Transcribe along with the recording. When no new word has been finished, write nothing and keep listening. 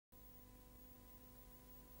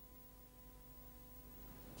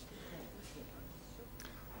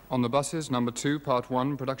On the Buses, number 2, part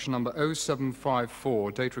 1, production number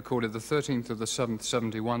 0754, date recorded the 13th of the 7th,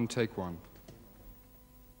 71, take 1.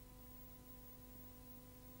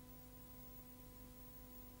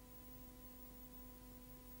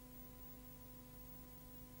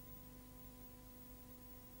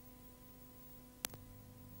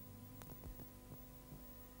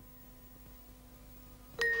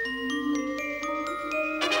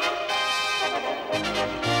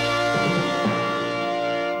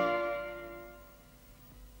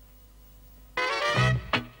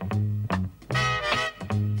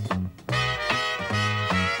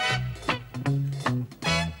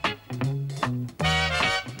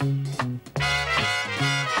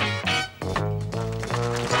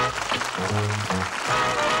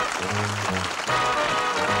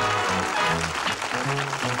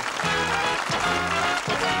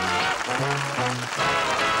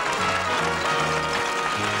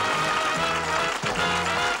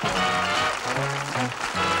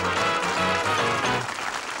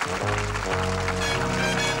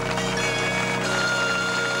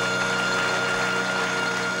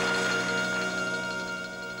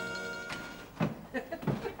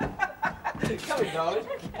 Come in, darling.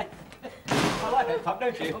 I like that pup,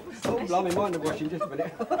 don't you? Oh, blimey, mind the washing just a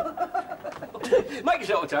minute. Make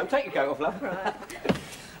yourself at home. Take your coat off, love. Right.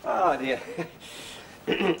 Oh, dear.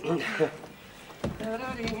 All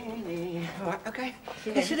right, OK.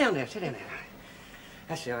 Yeah, sit down there, sit down there.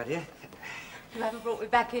 That's the idea. You haven't brought me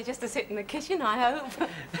back here just to sit in the kitchen, I hope?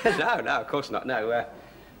 No, of course not, no.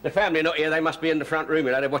 The family are not here. They must be in the front room,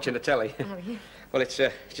 you know. They're watching the telly. Oh, yeah? Well, it's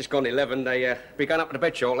just gone 11. They be going up to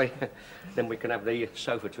bed shortly. Then we can have the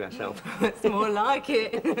sofa to ourselves. It's more like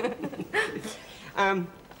it.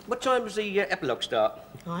 What time does the epilogue start?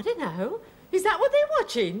 I don't know. Is that what they're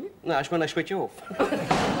watching? No, it's when they switch off.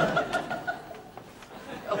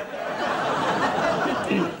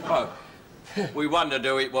 Oh, we wondered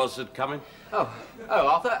who it was that come in. Oh,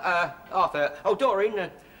 Arthur. Arthur. Oh, Doreen.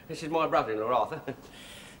 This is my brother-in-law, Arthur.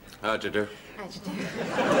 How'd you do? How'd you do?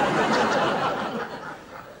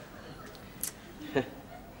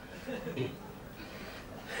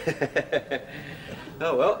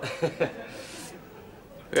 Oh, well.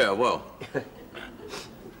 Yeah, well.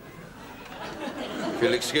 If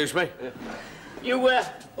you'll excuse me. You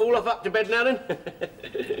all off up to bed now, then?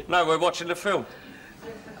 No, we're watching the film.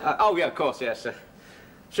 Oh, yeah, of course, yes.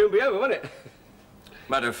 Soon be over, won't it?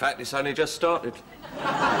 Matter of fact, it's only just started.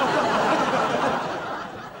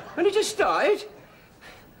 And it just started?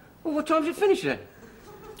 Well, what time's it finish, then?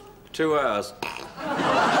 2 hours.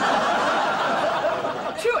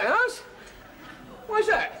 2 hours? Why's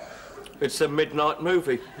that? It's a midnight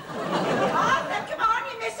movie. Arthur, come on,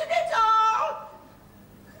 you're missing it all!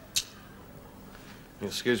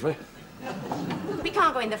 Excuse me? We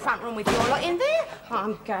can't go in the front room with your lot in there.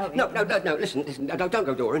 I'm going. No, listen, no, don't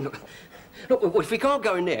go, Doreen. Look, well, if we can't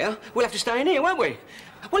go in there, we'll have to stay in here, won't we?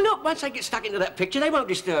 Well, look, once they get stuck into that picture, they won't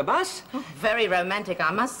disturb us. Oh, very romantic,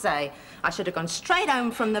 I must say. I should have gone straight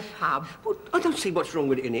home from the pub. Well, I don't see what's wrong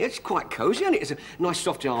with it in here. It's quite cosy, isn't it? It's a nice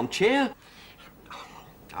soft armchair.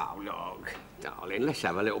 Oh, look, darling, let's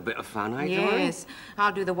have a little bit of fun, eh, Doreen? Yes,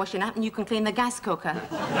 I'll do the washing up and you can clean the gas cooker.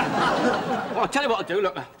 Well, I'll tell you what I'll do.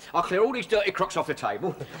 Look, I'll clear all these dirty crocks off the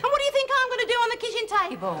table. And what do you think I'm going to do on the kitchen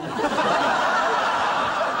table?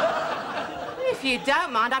 If you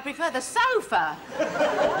don't mind, I prefer the sofa.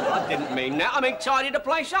 I didn't mean that. I mean, tidy the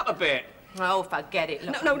place up a bit. Oh, forget it.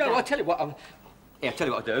 Look, No, I'll tell you what. I'll tell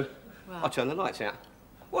you what I'll do. Well. I'll turn the lights out.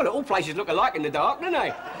 Well, all places look alike in the dark, don't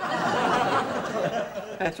they?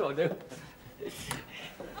 That's what I'll do.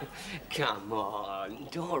 Come on,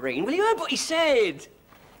 Doreen, will you hear what he said?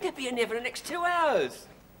 They'll be in there for the next 2 hours.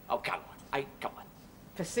 Oh, come on. Hey, come on.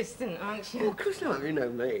 Persistent, aren't Well, you? of course not. You know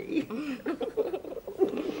me.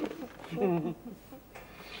 You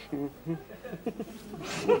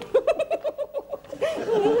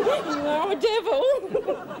are a devil.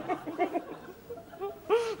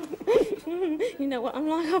 You know what I'm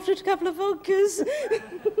like after a couple of vodkas.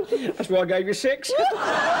 That's why I gave you 6. I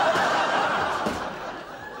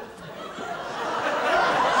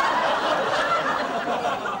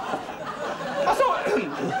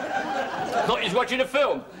thought he was watching a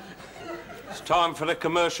film. It's time for the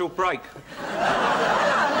commercial break.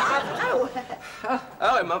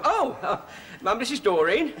 Hello, Mum. Oh, Mum, this is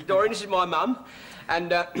Doreen. Doreen, this is my mum.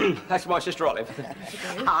 And that's my sister Olive.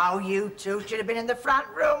 Oh, you two should have been in the front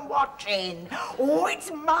room watching. Oh,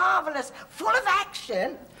 it's marvellous, full of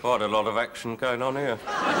action. Quite a lot of action going on here.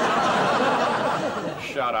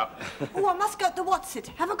 Shut up. Oh, I must go to watch it.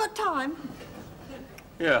 Have I got time?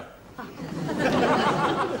 Yeah.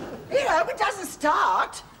 You know, it doesn't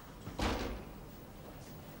start.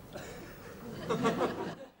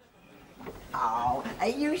 Oh, are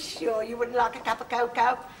you sure you wouldn't like a cup of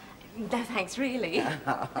cocoa? No, thanks, really.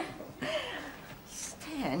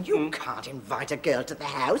 Stan, you can't invite a girl to the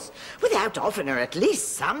house without offering her at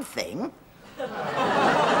least something.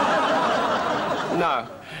 No.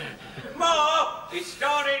 Ma! It's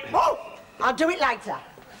starting! Oh, I'll do it later.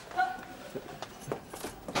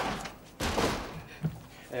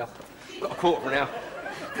 Yeah, got a quarter for now.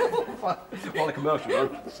 While the commercial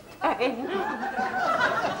on.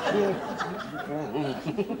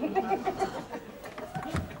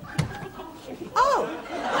 Oh!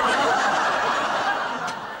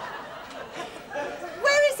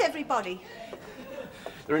 Where is everybody?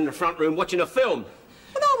 They're in the front room watching a film.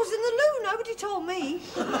 Well, I was in the loo. Nobody told me.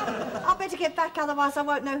 I better get back, otherwise I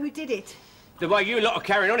won't know who did it. The way you lot are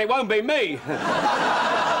carrying on, it won't be me.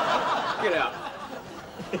 Get out.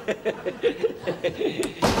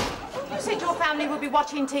 You said your family would be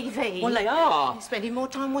watching TV. Well, they are. You're spending more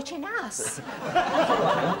time watching us.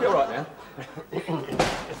 You're all right now.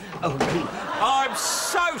 I'm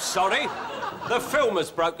so sorry. The film has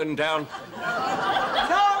broken down.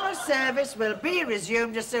 Normal service will be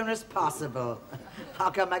resumed as soon as possible.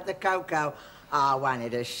 I'll go make the cocoa. I want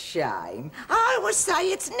it a shame. I always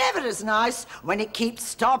say it's never as nice when it keeps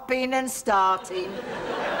stopping and starting.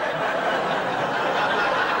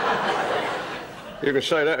 You can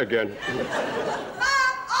say that again. Mum,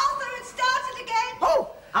 Arthur had started again.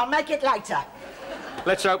 Oh, I'll make it later.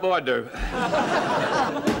 Let's hope I do.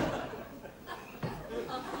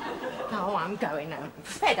 Oh, I'm going now. I'm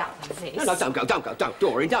fed up with this. No, don't go,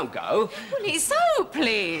 Doreen, don't go. Well, it's so,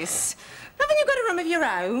 please. Haven't you got a room of your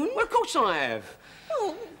own? Well, of course I have.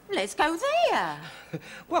 Well, let's go there.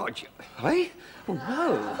 Well, eh? Oh,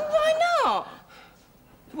 no. Why not?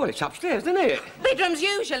 Well, it's upstairs, isn't it? Bedrooms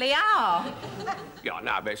usually are. Yeah,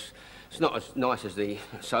 no, but it's not as nice as the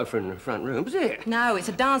sofa in the front room, is it? No, it's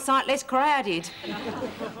a darn sight less crowded.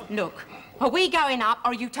 Look, are we going up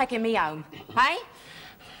or are you taking me home? Hey?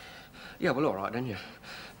 Yeah, well, all right, then, yeah.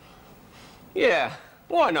 Yeah,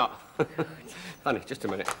 why not? Honey, just a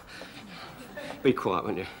minute. Be quiet,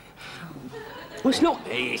 won't you? Well, it's not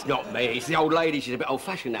me, It's the old lady. She's a bit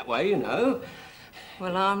old-fashioned that way, you know.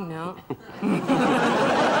 Well, I'm not.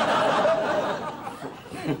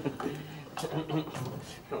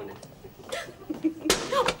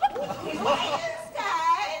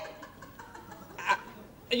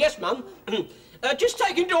 Yes, Mum. Just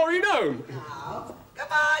taking Doreen home. Oh,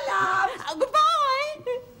 goodbye, love. Goodbye.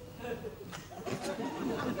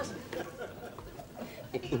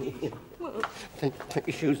 Take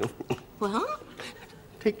your shoes off. What?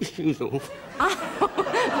 Take your shoes off.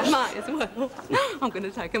 Might as well. I'm going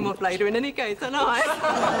to take them off later in any case, aren't I?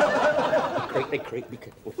 They creak, be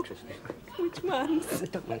careful. Which ones?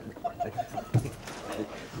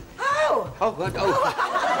 Oh, Oh, what? Oh.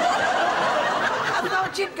 I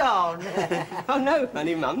thought you'd gone. Oh, no,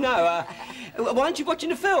 honey, Mum, no. Why aren't you watching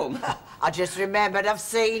the film? I just remembered I've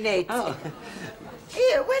seen it. Oh.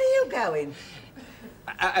 Here, where are you going?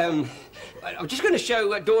 I'm just going to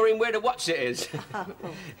show Doreen where the what's-it is.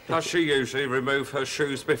 Does she usually remove her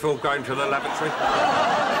shoes before going to the lavatory?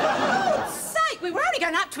 Sake, we were only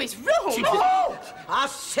going up to his room. Oh, I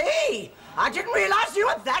see. I didn't realise you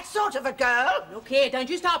were that sort of a girl. Look here, don't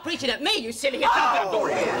you start preaching at me, you silly... Oh,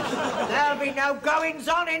 yes. There'll be no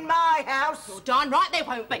goings-on in my house. You're darn right there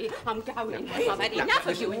won't be. I'm going. I've had enough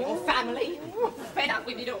of you and your family. I'm fed up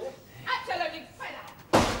with it all. Absolutely fed up.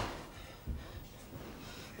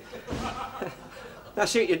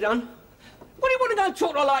 That's it, you're done? What do you want to go and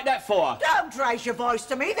talk to her like that for? Don't raise your voice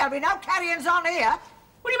to me. There'll be no carryings on here.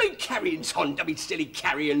 What do you mean carryings on? Don't be silly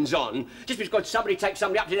carryings on. Just because somebody takes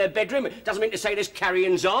somebody up to their bedroom, it doesn't mean to say there's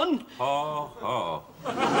carryings on. Ha,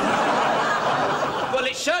 Well,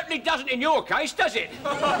 it certainly doesn't in your case, does it?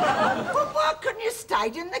 Well, why couldn't you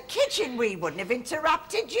stayed in the kitchen? We wouldn't have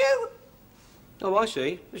interrupted you. Oh, I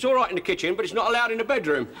see. It's all right in the kitchen, but it's not allowed in the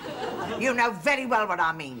bedroom. You know very well what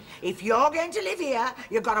I mean. If you're going to live here,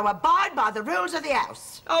 you've got to abide by the rules of the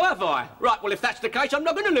house. Oh, have I? Right, well, if that's the case, I'm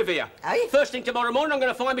not going to live here. Eh? First thing tomorrow morning, I'm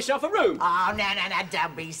going to find myself a room. Oh, no,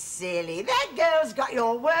 don't be silly. That girl's got you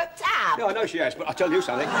all worked up. Yeah, I know she has, but I'll tell you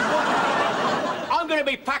something. I'm going to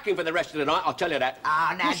be packing for the rest of the night, I'll tell you that.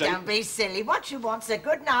 Oh, now, You see. don't be silly. What you want's a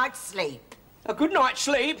good night's sleep. A good night's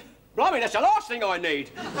sleep? Blimey, that's the last thing I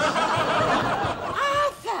need.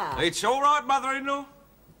 Arthur! It's all right, mother-in-law.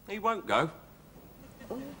 He won't go.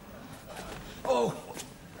 Oh,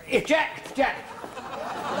 here, Jack.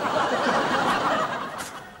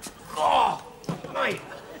 Oh, mate.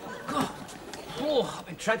 God. Oh, I've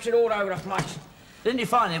been traipsing all over the place. Didn't you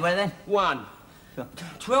find anywhere then? One.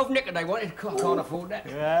 12 knicker they wanted. I can't afford that.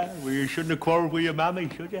 Yeah, well, you shouldn't have quarrelled with your mummy,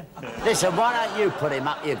 should you? Listen, why don't you put him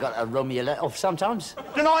up? You've got a room you let off sometimes.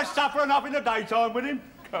 Didn't I suffer enough in the daytime with him?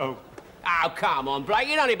 Go. Oh, come on, Blake.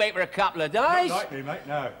 You'd only been for a couple of days. Not like me, mate,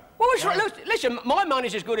 no. Well, what's right? Listen, my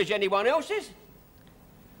money's as good as anyone else's.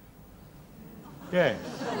 Yeah.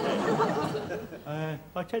 I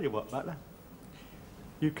tell you what, Butler.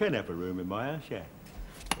 You can have a room in my house, yeah.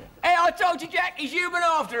 Hey, I told you, Jack, he's human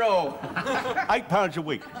after all. £8 a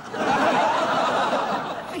week.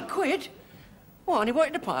 £8? What, only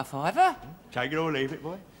wanted to pay a fiver? Take it or leave it,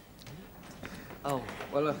 boy. Oh,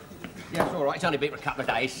 well, yeah, it's all right. It's only been for a couple of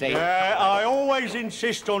days, see? I always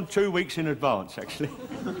insist on 2 weeks in advance, actually.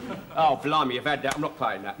 Oh, blimey, you've had that. I'm not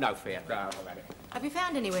paying that. No fear. No, I've had it. Have you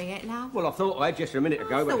found anywhere yet, love? Well, I thought I had just a minute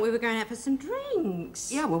ago, I but... thought we were going out for some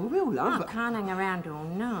drinks. Yeah, well, we will, love. I can't hang around all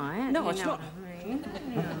night. No, you it's know not. what I mean.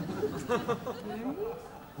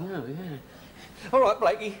 Oh, yeah. All right,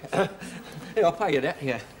 Blakey. Here, I'll pay you that.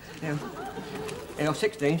 Here. Here,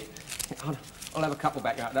 16. I'll have a couple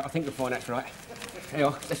back out. I think the finance right.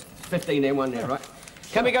 Here, there's 15 there, one there, right?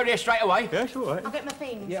 Can we go there straight away? Yeah, it's all right. I'll get my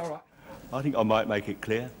things. Yeah, all right. I think I might make it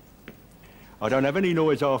clear. I don't have any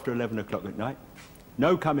noise after 11 o'clock at night.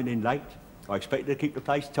 No coming in late. I expect to keep the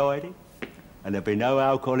place tidy. And there'll be no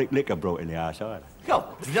alcoholic liquor brought in the house either.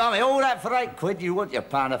 God, blimey, all that for £8? You want your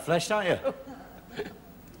pound of flesh, don't you?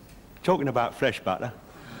 Talking about flesh, Butler.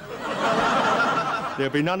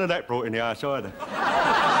 There'll be none of that brought in the house either.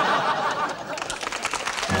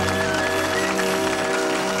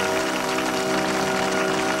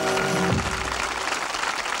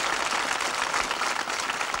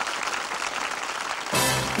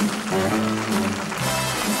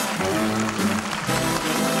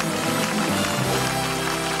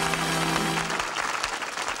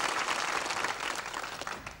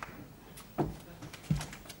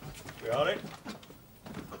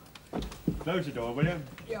 Close the door, will you?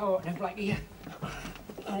 Yeah, all right then, Blakey. Yeah.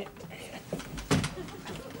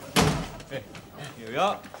 Here we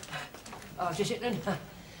are. Oh, is this it then?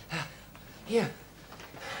 Yeah.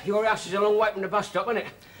 Your house is a long way from the bus stop, isn't it?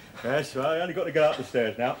 Yes, well, I only got to go up the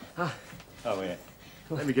stairs now. Oh, yeah.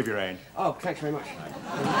 Let me give you a hand. Oh, thanks very much.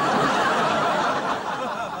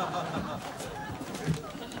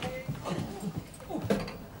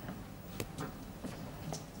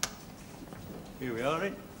 Here we are,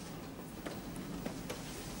 then.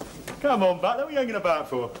 Come on, Butler, what are you hanging about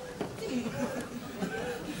for?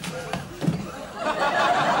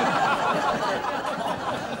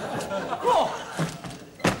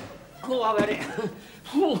 Oh, I've had it.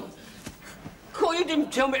 Oh, you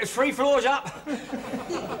didn't tell me it was 3 floors up.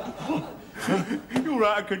 You're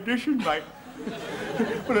out of condition, mate.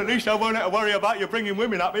 Well, at least I won't have to worry about you bringing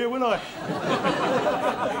women up here, will I?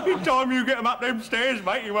 In time you get them up them stairs,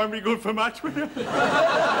 mate, you won't be good for much, will you?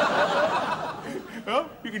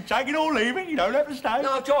 Well, you can take it or leave it. You don't have to stay.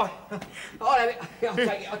 No, I'll try. I'll have it. Yeah,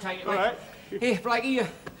 I'll take it, mate. All right. Here, Blakey,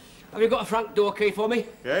 have you got a front door key for me?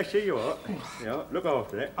 Yeah, see you are. Yeah, look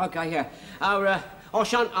after it. OK, yeah. I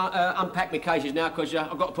shan't unpack my cases now, because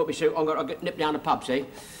I've got to put my suit on. I've got to nip down the pub, see?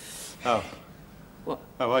 Oh. What?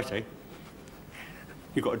 Oh, I see.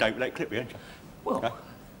 You've got a date with that clippy, haven't you? Well... Okay.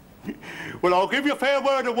 Well, I'll give you a fair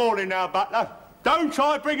word of warning now, Butler. Don't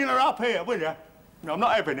try bringing her up here, will you? No, I'm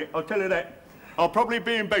not having it, I'll tell you that. I'll probably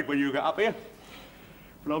be in bed when you get up here.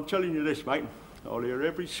 But I'm telling you this, mate. I'll hear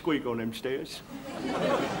every squeak on them stairs.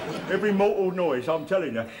 Every mortal noise, I'm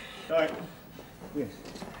telling you. Right. Yes.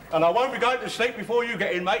 And I won't be going to sleep before you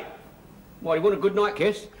get in, mate. Why, you want a good night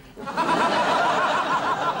kiss?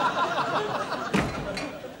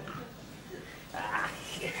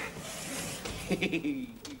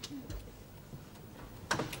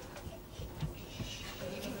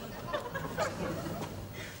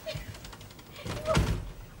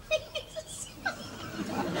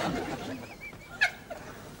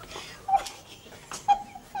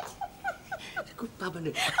 Good bub, isn't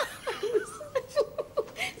it?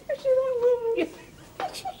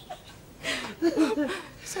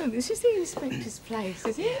 So this is the inspector's place,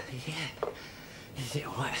 is it? Yeah. Is it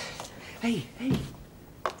all right? Hey.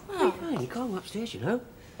 Oh. Hey, you can't go upstairs, you know.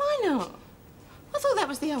 Why not? I thought that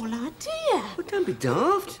was the whole idea. Well, don't be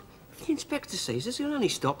daft. If the inspector sees us, he'll only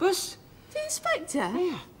stop us. The inspector?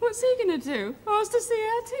 Yeah. What's he going to do? Ask to see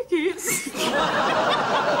our tickets?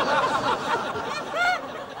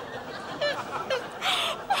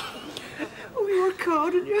 Oh, you're a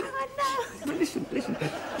card, aren't you? I know. But listen.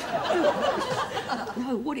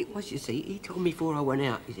 No, what it was, you see, he told me before I went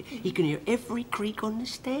out, he can hear every creak on the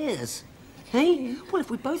stairs. Hey? Well, if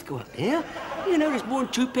we both go up there, you know, there's more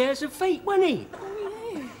than 2 pairs of feet, won't he?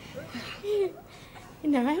 Oh, yeah. You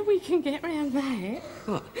know how we can get round that?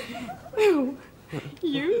 What? Well,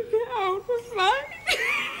 you get hold of mine.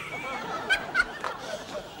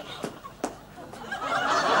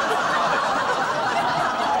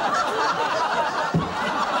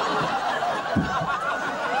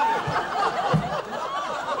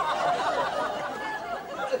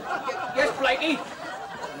 Yes, Blakey?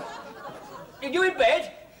 Are you in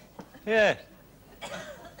bed? Yes.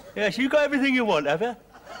 Yes, you got everything you want, have you?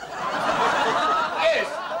 Yes.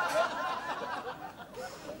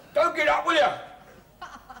 Don't get up, will you?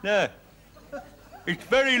 No. It's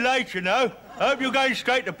very late, you know. I hope you're going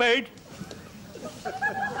straight to bed.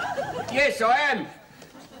 Yes, I am.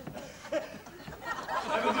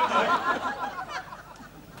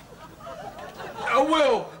 I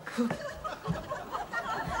will.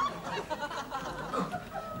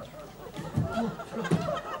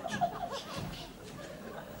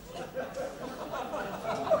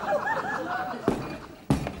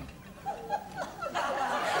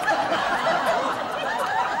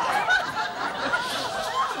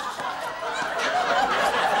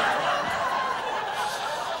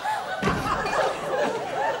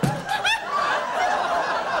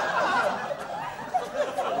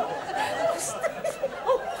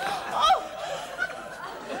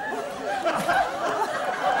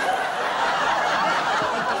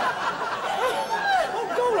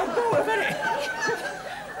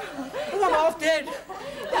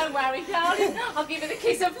 Don't worry, darling. I'll give you the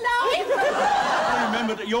kiss of life. I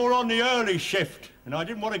remember that you're on the early shift, and I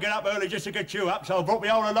didn't want to get up early just to get you up, so I brought my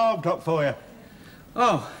old alarm clock for you.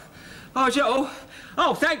 Oh. Oh, is it all?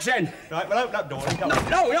 Oh, thanks then. Right, well, open up door.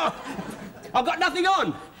 No. I've got nothing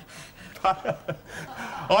on.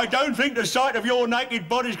 I don't think the sight of your naked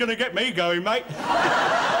body's going to get me going, mate.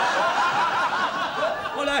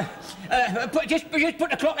 Well, just put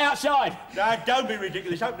the clock outside. No, don't be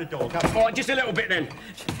ridiculous. Open the door, come on. All right, just a little bit then.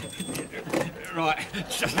 Right.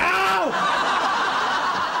 Ow!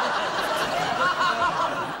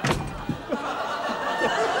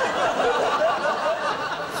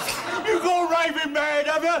 You gone raving mad,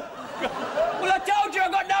 have you? Well, I told you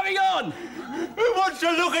I've got nothing on. Who wants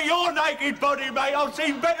to look at your naked body, mate? I've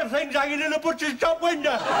seen better things hanging in a butcher's shop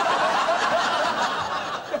window.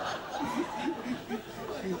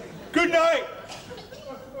 Good night.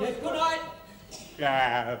 Yes, good night.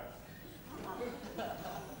 Yeah.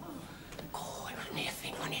 Oh, it was a near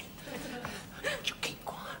thing, wasn't it? You keep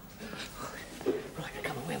quiet. Right,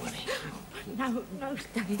 come on, where were they? No,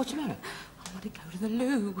 Daddy. What's the matter? I want to go to the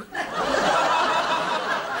loo.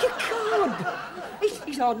 You can't.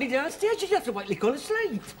 He's hardly downstairs. You have to wait till he's gone to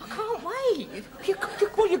sleep. I can't wait.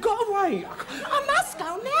 Well, you got to wait. I must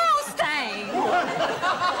go now, Stan.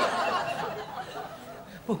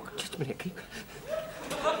 Oh, just a minute, keep.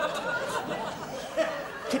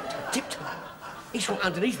 Tiptoe. He's right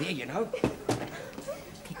underneath here, you know.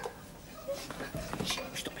 Shh,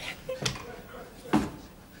 stop there.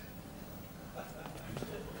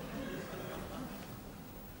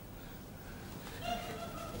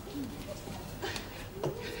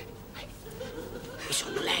 He's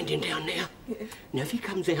on the landing down there. Yeah. Now, if he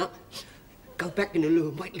comes out, go back in the loo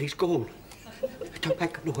and wait till he's gone. Don't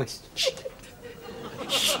make a noise. Shh.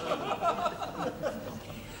 Shh.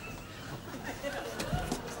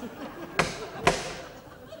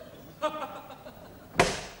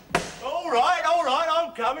 All right,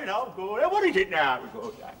 I'm coming, I'm good. What is it now?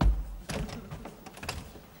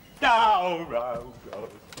 No.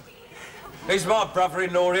 He's my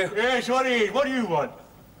brother-in-law here. Yes, what is? What do you want?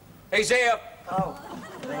 He's here. Oh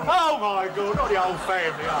my God, not the whole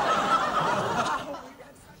family. Oh.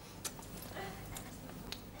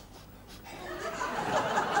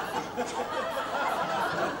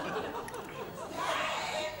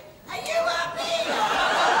 Are you up here?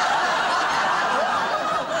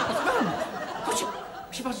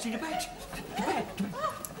 She must have seen the bed.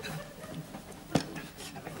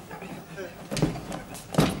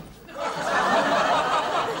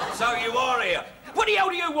 So you are here. What the hell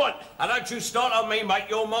do you want? And don't you start on me, mate.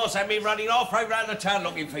 Your ma's had me running halfway round the town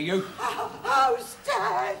looking for you. Oh,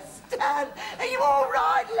 Stan, are you all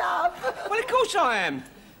right, love? Well, of course I am.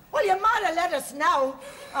 Well, you might have let us know.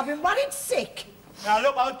 I've been worried sick. Now,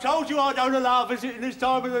 look, I told you I don't allow visiting this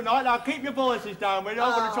time of the night. Now, keep your voices down, will you?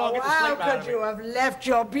 I'm going to try and get the sleep out How could of you it. have left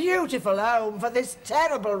your beautiful home for this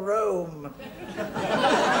terrible room?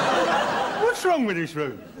 What's wrong with this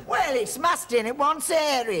room? Well, it's musty and it wants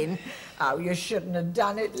airing. Oh, you shouldn't have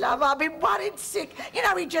done it, love. I've been worried sick. You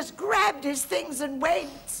know, he just grabbed his things and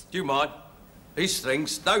went. Do you mind? These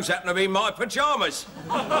things, those happen to be my pyjamas.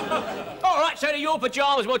 All right, so they're your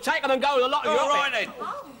pyjamas. We'll take them and go with a lot of you. All right, then.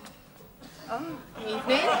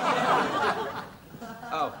 Evening.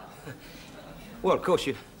 Well, of course,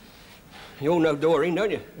 you all know Doreen,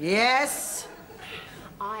 don't you? Yes.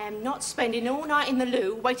 I am not spending all night in the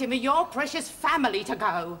loo waiting for your precious family to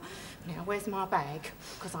go. Now, where's my bag?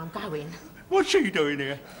 Because I'm going. What's she doing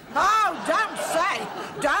here? Oh, don't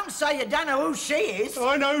say you don't know who she is.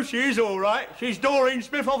 I know she is, all right. She's Doreen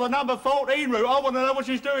Smith off the number 14 route. I want to know what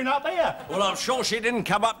she's doing up here. Well, I'm sure she didn't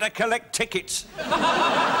come up to collect tickets.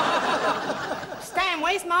 Stan,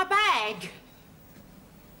 where's my bag?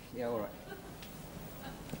 Yeah, all right.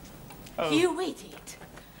 Oh. You idiot.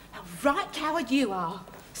 How right coward you are.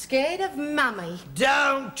 Scared of Mummy.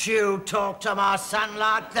 Don't you talk to my son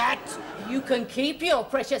like that. You can keep your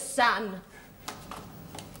precious son.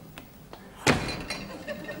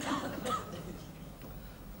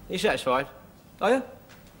 You satisfied? Are you?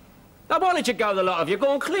 Now, why don't you go, the lot of you?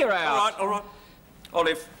 Go and clear out. All right, all right.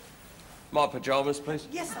 Olive, my pyjamas, please.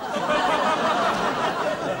 Yes.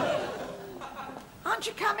 Aren't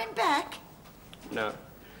you coming back? No.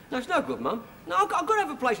 No, it's no good, Mum. No, I've got to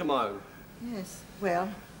have a place of my own. Yes. Well,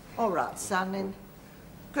 all right, son, then.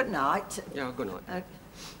 Good night. Yeah, good night.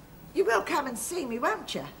 You will come and see me,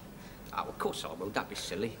 won't you? Oh, of course I will. Don't be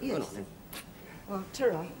silly. Yes. Good night, then. Well,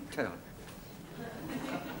 ta-ra. Ta-ra.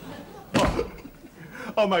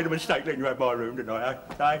 I made a mistake letting you have my room, didn't I, eh?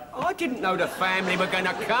 I didn't know the family were going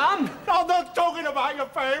to come. I'm not talking about your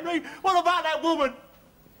family. What about that woman?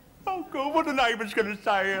 Oh, God, what are the neighbours going to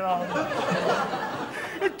say?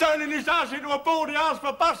 You're turning this house into a boarding house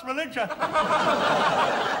for busmen, aren't you? Of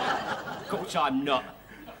course I'm not.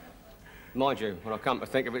 Mind you, when I come to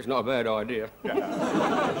think of it, it's not a bad idea.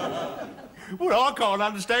 What I can't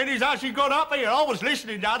understand is how she got up here. I was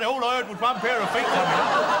listening down there. All I heard was one pair of feet coming up.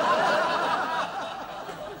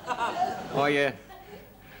 Oh, yeah.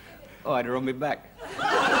 I had her on my back.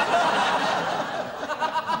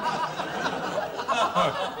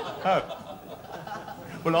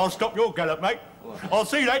 Well, I'll stop your gallop, mate. I'll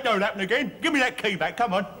see that don't happen again. Give me that key back.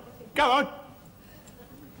 Come on. Come on.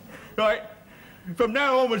 Right. From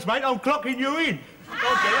now onwards, mate, I'm clocking you in.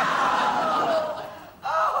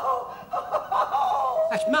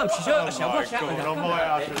 That's Mum. She's hurt herself. What's happened? On my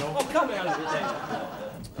house and all. Oh, come here, look at that.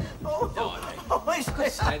 Oh, God,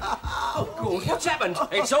 what's happened?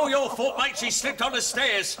 It's all your fault, mate. She slipped on the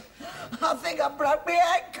stairs. I think I broke my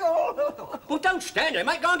ankle. Well, don't stand there,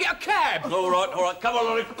 mate. Go and get a cab. All right. Come on,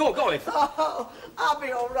 Olive. Go on, Olive. Oh, I'll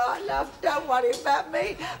be all right, love. Don't worry about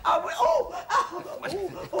me. I will...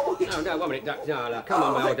 No, one minute. No, come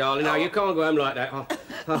on, my darling. No, you can't go home like that. All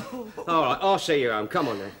right, I'll see you home. Come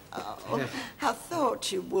on, then. Oh, yeah. I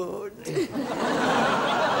thought you would.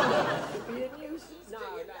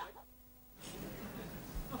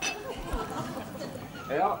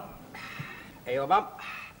 Here you are, Mum.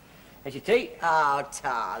 Here's your tea. Oh,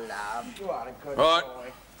 tar, love. You are a good Right.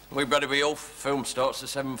 boy. We better be off. Film starts at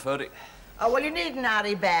 7:30. Oh, well, you needn't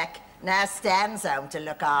hurry back. Now Stan's home to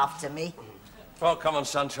look after me. Well, come on,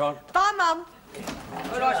 sunshine. Bye, Mum.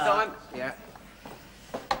 Have a nice time. Yeah.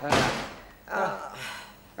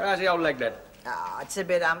 How's the old leg, then? Oh, it's a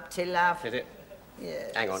bit umpty, love. Is it?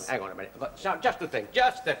 Yes. Hang on a minute. I've got just the thing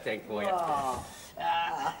for you. Oh.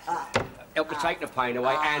 Help to take the pain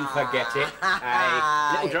away and forget it.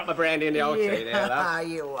 Hey, little drop of brandy in the old tea there, love.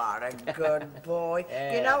 You are a good boy.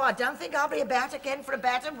 Yeah. You know, I don't think I'll be about again for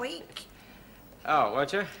about a week. Oh,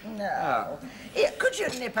 won't you? No. Oh. Here, could you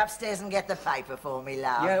nip upstairs and get the paper for me,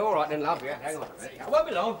 love? Yeah, all right then, love. Yeah, hang on a minute. I won't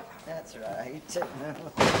be long. That's right.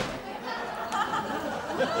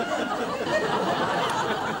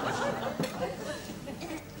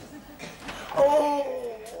 Oh.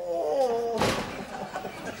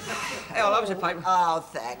 Hey, I'll have some paper. Oh,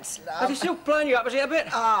 thanks, love. Has he still playing you up, is he, a bit?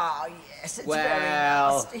 Oh, yes, it's very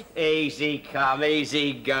Well, nasty. easy come,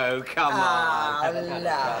 easy go. Come on. Oh,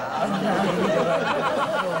 love.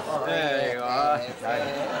 There you are.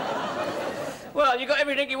 Well, you got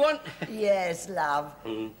everything you want? Yes, love.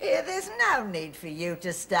 Here, there's no need for you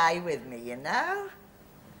to stay with me, you know.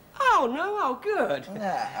 Oh, no, oh, good.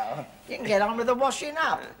 No, you can get on with the washing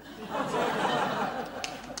up.